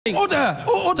Order!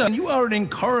 Order! You are an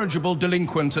incorrigible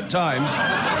delinquent at times.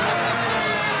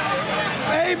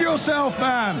 Behave yourself,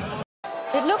 man!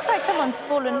 It looks like someone's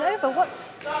fallen over. What's...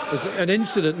 There's an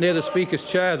incident near the Speaker's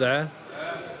chair there.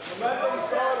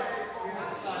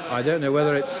 I don't know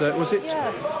whether it's... was it?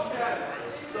 Yeah.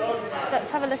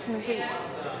 Let's have a listen and see.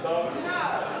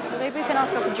 Maybe we can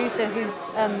ask our producer who's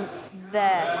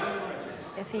there,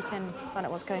 if he can find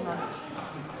out what's going on.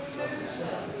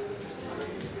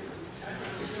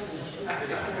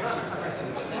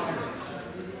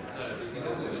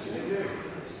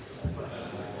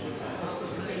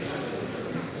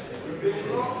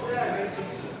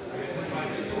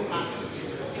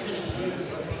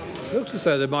 It looks as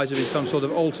though there might have been some sort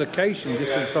of altercation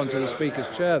just in front of the Speaker's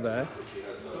chair there.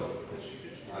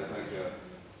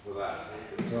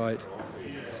 Right.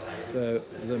 So,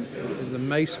 is the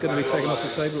mace going to be taken off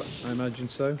the table? I imagine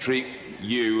so. Treat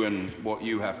you and what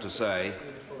you have to say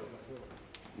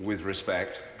with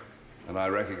respect, and I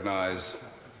recognise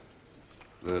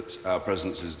that our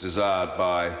presence is desired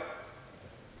by Her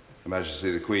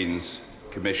Majesty the Queen's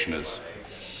commissioners.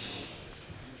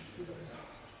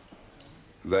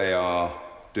 They are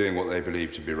doing what they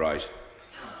believe to be right,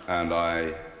 and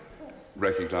I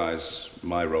recognise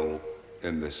my role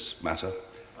in this matter.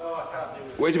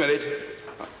 Wait a minute.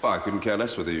 Oh, I couldn't care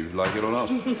less whether you like it or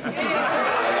not.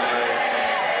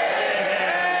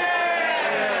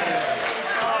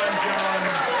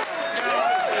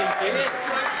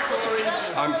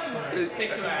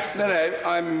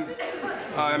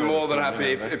 I'm more than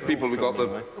happy if people have got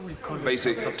the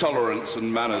basic tolerance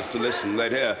and manners to listen,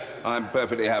 they'd hear. I'm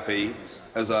perfectly happy,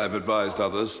 as I've advised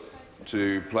others,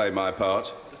 to play my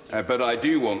part. But I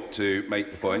do want to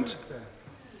make the point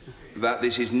that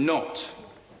this is not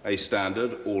a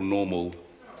standard or normal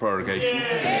prorogation.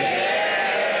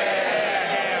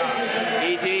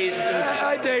 It is.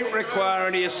 I don't require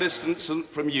any assistance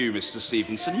from you, Mr.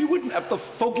 Stevenson. You wouldn't have the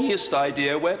foggiest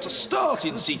idea where to start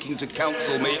in seeking to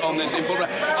counsel me on this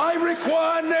important. I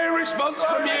require no response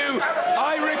from you.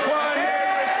 I require no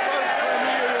response from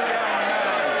you, young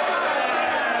man.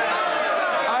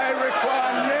 I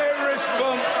require no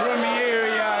response from you,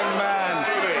 young man.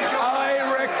 I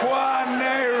require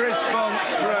no response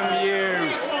from you.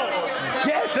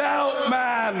 Get out,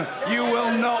 man. You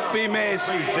will not be missed.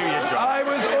 Please do your job.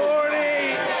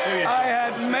 I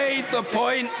had made the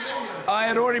point. I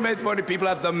had already made the point that people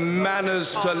have the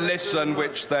manners to listen,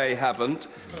 which they haven't.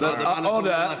 That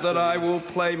order that I will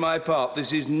play my part.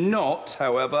 This is not,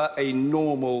 however, a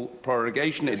normal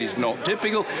prorogation. It is not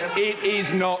typical. It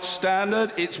is not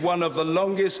standard. It's one of the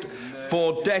longest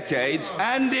for decades,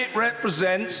 and it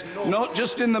represents, not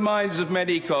just in the minds of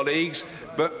many colleagues,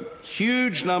 but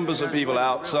huge numbers of people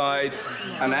outside,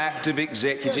 an act of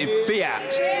executive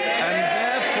fiat.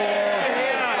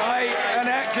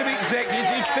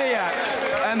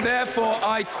 And therefore,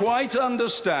 I quite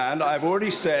understand. I've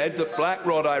already said that Black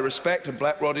Rod I respect, and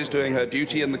Black Rod is doing her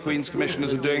duty, and the Queen's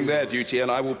Commissioners are doing their duty, and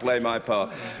I will play my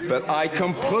part. But I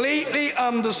completely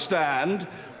understand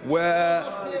where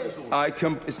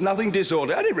it's nothing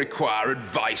disorder. I didn't require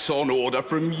advice on order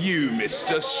from you,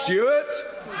 Mr. Stewart.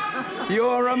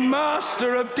 You're a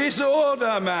master of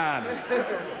disorder, man.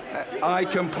 I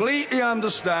completely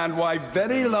understand why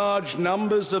very large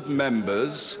numbers of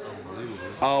members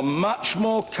are much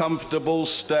more comfortable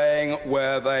staying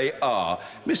where they are.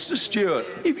 Mr. Stewart,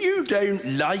 if you don't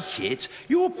like it,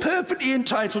 you're perfectly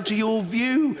entitled to your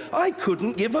view. I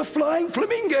couldn't give a flying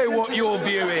flamingo what your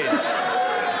view is.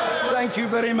 Thank you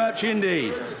very much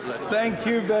indeed. Thank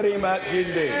you very much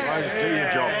indeed. Do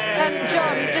your job.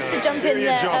 John, just to jump in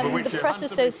there, the Press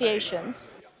Association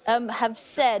have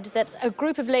said that a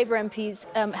group of Labour MPs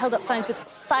held up signs with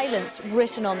silence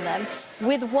written on them,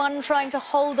 with one trying to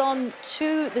hold on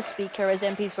to the Speaker as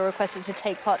MPs were requested to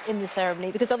take part in the ceremony,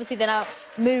 because obviously they now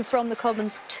move from the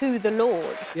Commons to the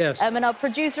Lords. Yes. And our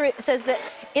producer says that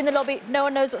in the lobby, no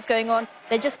one knows what's going on.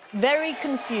 They're just very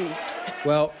confused.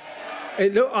 Well,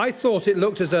 I thought it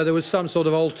looked as though there was some sort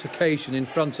of altercation in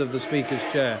front of the Speaker's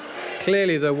chair.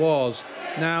 Clearly there was.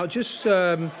 Now, just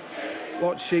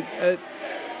watching...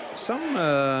 Some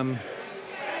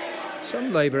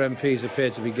Labour MPs appear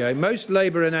to be going. Most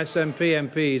Labour and SNP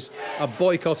MPs are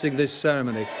boycotting this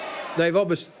ceremony. They've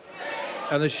obviously...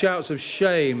 And the shouts of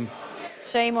shame.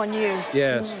 Shame on you.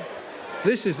 Yes.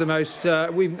 This is the most...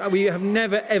 we have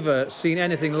never, ever seen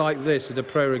anything like this at a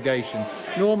prorogation.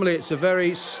 Normally it's a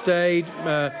very staid,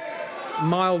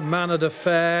 mild-mannered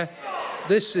affair.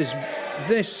 This is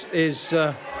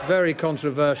very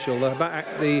controversial.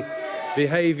 The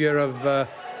behaviour of...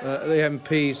 the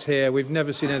MPs here. We've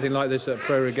never seen anything like this at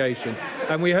prorogation.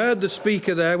 And we heard the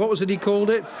Speaker there. What was it he called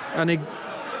it?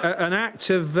 an act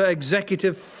of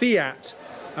executive fiat.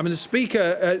 I mean, the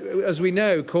Speaker, as we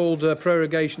know, called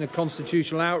prorogation a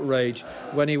constitutional outrage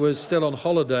when he was still on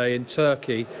holiday in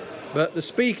Turkey. But the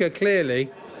Speaker clearly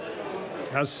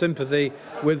has sympathy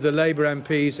with the Labour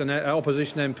MPs and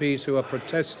opposition MPs who are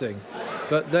protesting.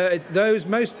 But those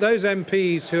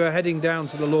MPs who are heading down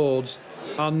to the Lords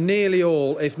are nearly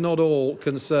all, if not all,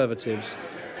 Conservatives.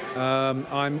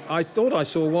 I thought I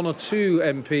saw one or two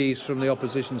MPs from the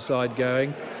opposition side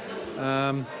going.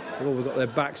 Well, we've got their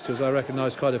backs to us. I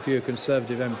recognise quite a few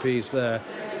Conservative MPs there.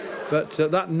 But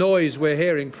that noise we're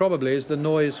hearing probably is the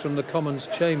noise from the Commons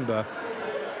chamber.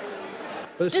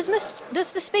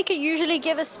 Does the Speaker usually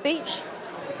give a speech?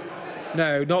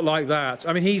 No, not like that.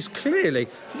 I mean, he's clearly...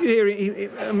 Did you hear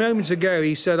a moment ago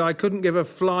he said, I couldn't give a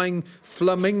flying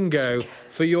flamingo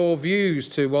for your views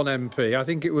to one MP. I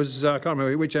think it was... I can't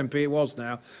remember which MP it was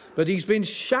now. But he's been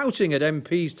shouting at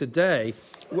MPs today.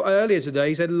 Earlier today,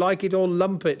 he said, like it or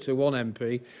lump it to one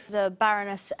MP.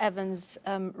 Baroness Evans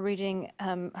reading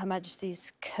Her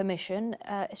Majesty's Commission.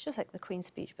 It's just like the Queen's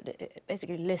speech, but it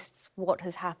basically lists what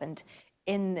has happened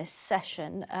in this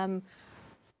session.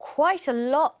 Quite a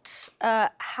lot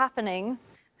happening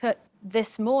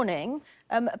this morning.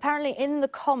 Apparently in the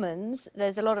Commons,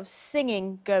 there's a lot of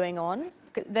singing going on.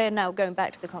 They're now going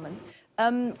back to the Commons.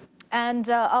 And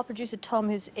our producer, Tom,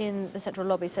 who's in the Central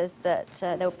Lobby, says that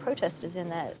there were protesters in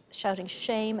there shouting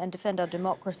shame and defend our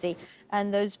democracy.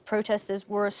 And those protesters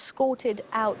were escorted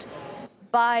out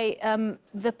by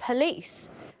the police.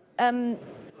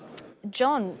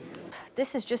 John,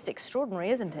 this is just extraordinary,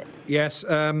 isn't it? Yes.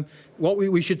 What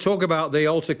we should talk about the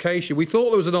altercation. We thought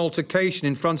there was an altercation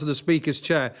in front of the Speaker's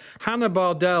chair. Hannah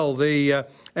Bardell, the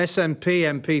SNP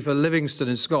MP for Livingston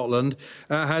in Scotland,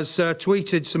 has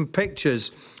tweeted some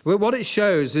pictures. Well, what it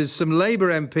shows is some Labour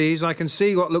MPs. I can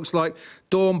see what looks like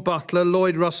Dawn Butler,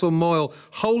 Lloyd Russell Moyle,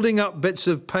 holding up bits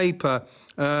of paper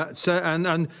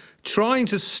and trying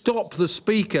to stop the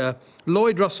Speaker.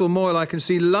 Lloyd Russell Moyle, I can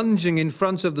see lunging in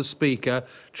front of the Speaker,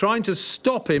 trying to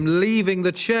stop him leaving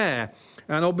the chair.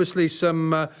 And obviously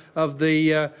some of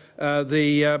the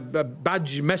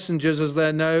badge messengers, as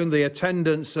they're known, the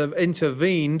attendants, have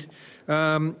intervened.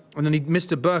 And then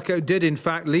Mr. Bercow did, in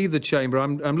fact, leave the chamber.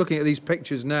 I'm looking at these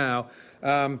pictures now.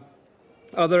 Other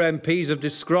MPs have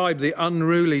described the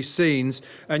unruly scenes.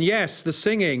 And yes, the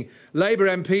singing. Labour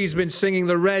MPs have been singing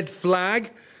the red flag,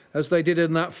 as they did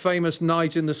in that famous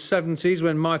night in the 70s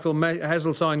when Michael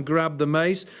Heseltine grabbed the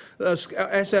mace.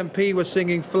 SNP were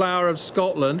singing Flower of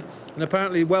Scotland, and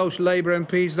apparently Welsh Labour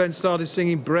MPs then started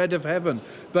singing Bread of Heaven.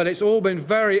 But it's all been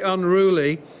very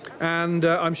unruly, and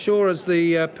I'm sure as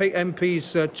the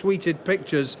MPs' tweeted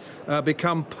pictures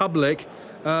become public,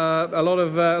 a lot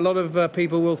of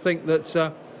people will think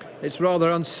that it's rather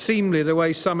unseemly the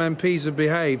way some MPs have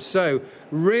behaved. So,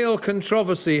 real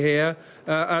controversy here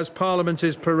as Parliament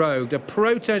is prorogued. A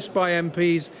protest by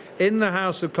MPs in the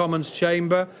House of Commons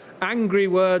chamber. Angry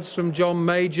words from John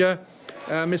Major.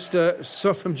 From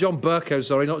John Bercow,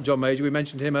 sorry, not John Major, we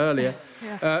mentioned him earlier.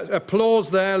 Yeah. Applause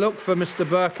there, look for Mr.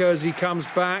 Bercow as he comes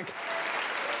back.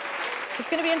 It's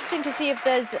going to be interesting to see if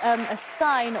there's a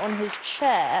sign on his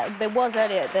chair. There was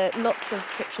earlier, lots of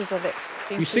pictures of it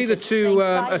being You see the two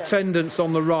attendants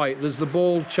on the right. There's the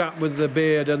bald chap with the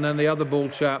beard and then the other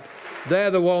bald chap. They're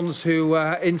the ones who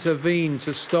intervened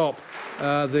to stop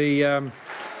what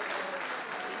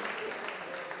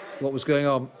was going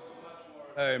on.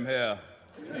 Home here.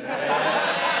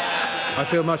 I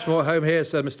feel much more at home here,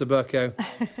 Sir Mr. Bercow.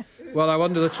 Well, I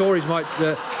wonder, the Tories might...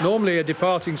 normally a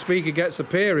departing Speaker gets a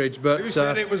peerage, but... Who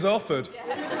said it was offered?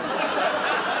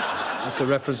 That's a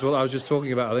reference to what I was just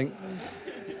talking about, I think.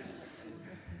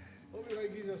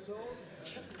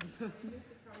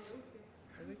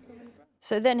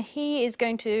 So then he is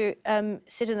going to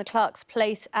sit in the clerk's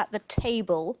place at the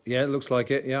table. Yeah, it looks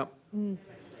like it, yeah. Mm.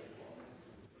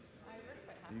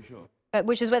 Are you sure?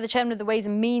 Which is where the chairman of the Ways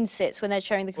and Means sits when they're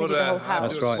chairing the committee of the whole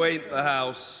House. That's right. Acquaint the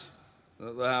House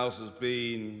that the House has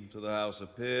been to the House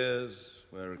of Peers,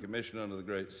 where a commission under the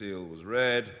Great Seal was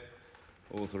read,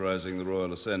 authorising the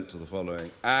royal assent to the following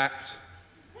Act.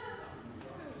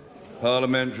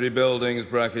 Parliamentary Buildings,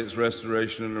 brackets,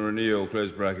 Restoration and Renewal,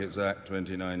 close brackets, Act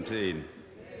 2019.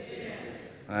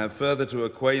 I have further to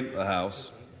acquaint the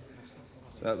House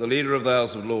that the Leader of the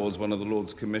House of Lords, one of the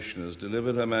Lords Commissioners,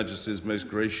 delivered Her Majesty's most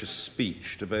gracious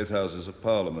speech to both Houses of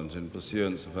Parliament in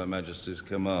pursuance of Her Majesty's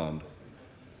command.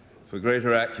 For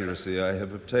greater accuracy, I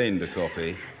have obtained a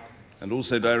copy and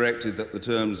also directed that the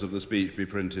terms of the speech be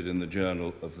printed in the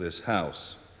Journal of this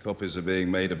House. Copies are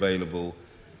being made available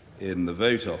in the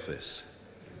Vote Office.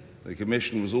 The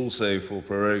Commission was also for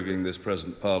proroguing this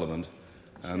present Parliament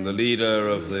And the Leader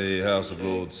of the House of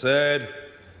Lords said,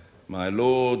 "My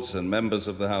Lords and members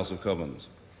of the House of Commons,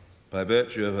 by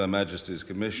virtue of Her Majesty's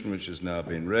commission, which has now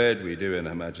been read, we do in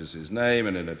Her Majesty's name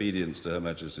and in obedience to Her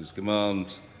Majesty's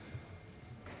commands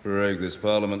prorogue this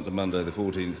Parliament to Monday the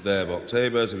 14th day of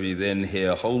October to be then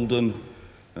here holden,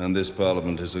 and this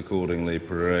Parliament is accordingly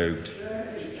prorogued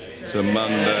to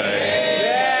Monday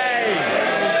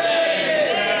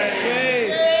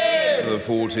the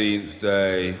 14th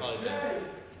day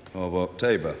of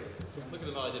October." Look at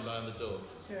them hiding behind the door.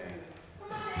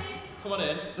 Come on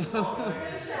in.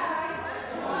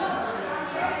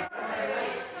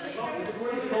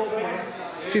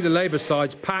 See the Labour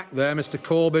side's packed there. Mr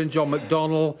Corbyn, John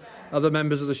McDonnell, other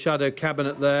members of the shadow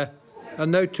cabinet there, and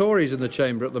no Tories in the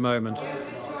chamber at the moment.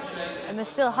 And they're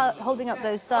still holding up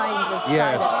those signs of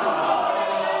Yes.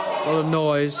 silence. A lot of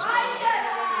noise.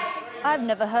 I've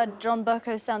never heard John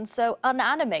Bercow sound so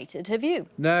unanimated, have you?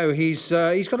 No, he's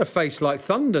got a face like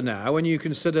thunder now. When you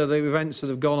consider the events that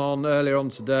have gone on earlier on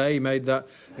today, he made that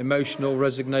emotional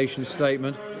resignation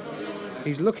statement.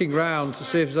 He's looking round to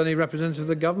see if there's any representative of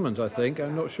the government, I think.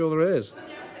 I'm not sure there is.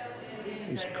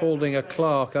 He's calling a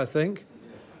clerk, I think.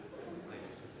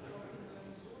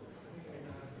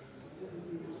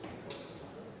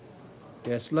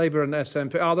 Yes, Labour and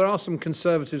SNP. Oh, there are some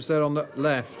Conservatives there on the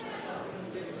left,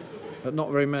 but not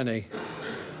very many.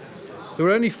 There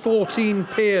were only 14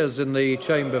 peers in the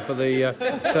chamber for the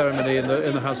ceremony in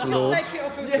the House of Lords.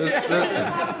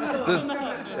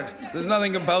 There's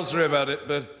nothing compulsory about it,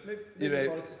 but, you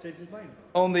know,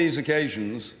 on these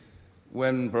occasions,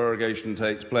 when prorogation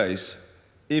takes place,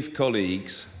 if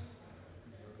colleagues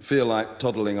feel like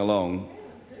toddling along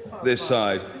this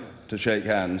side to shake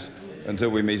hands until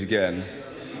we meet again,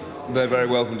 they're very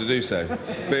welcome to do so.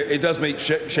 But it does mean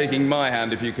shaking my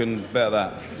hand, if you can bear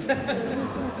that.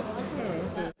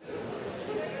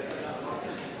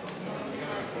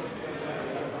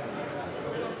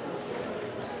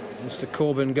 Mr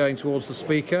Corbyn going towards the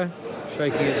Speaker,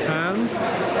 shaking his hand.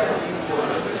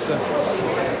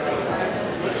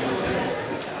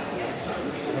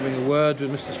 Having a word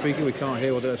with Mr Speaker, we can't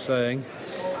hear what they're saying.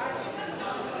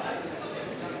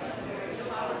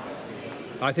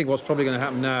 I think what's probably going to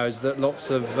happen now is that lots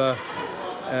of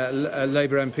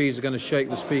Labour MPs are going to shake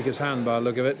the Speaker's hand by the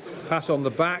look of it. Pat on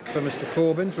the back for Mr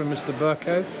Corbyn from Mr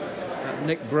Bercow.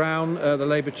 Nick Brown, the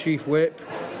Labour Chief Whip.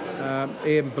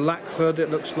 Ian Blackford,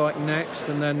 it looks like, next,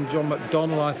 and then John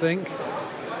McDonnell, I think.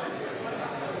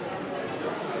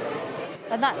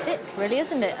 And that's it, really,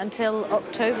 isn't it? Until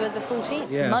October the 14th,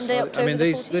 Yes, Monday, October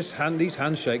the 14th. These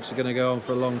handshakes are going to go on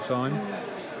for a long time.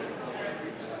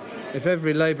 If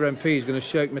every Labour MP is going to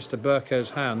shake Mr Bercow's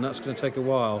hand, that's going to take a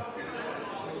while.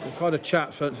 Quite a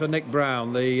chat for Nick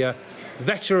Brown, the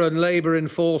veteran Labour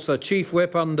enforcer, Chief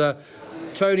Whip under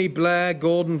Tony Blair,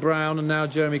 Gordon Brown, and now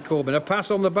Jeremy Corbyn. A pass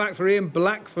on the back for Ian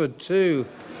Blackford too.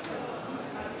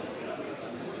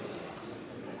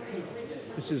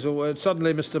 This is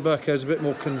suddenly Mr Bercow's a bit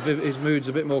more his mood's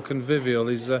a bit more convivial.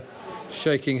 He's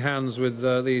shaking hands with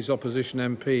these opposition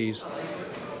MPs.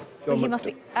 Well, he must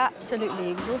be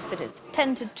absolutely exhausted. It's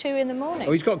 10 to 2 in the morning.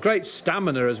 Oh, he's got great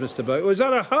stamina, as Mr Bercow. Was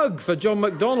that a hug for John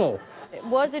McDonnell? It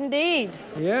was indeed.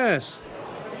 Yes.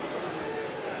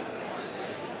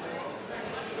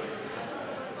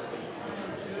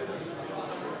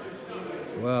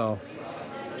 Well,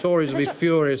 Tories will be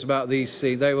furious about these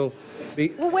scenes. They will be...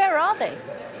 Well, where are they?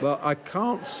 Well, I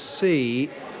can't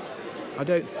see... I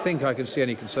don't think I can see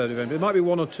any Conservative MPs. There might be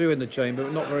one or two in the chamber,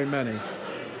 but not very many.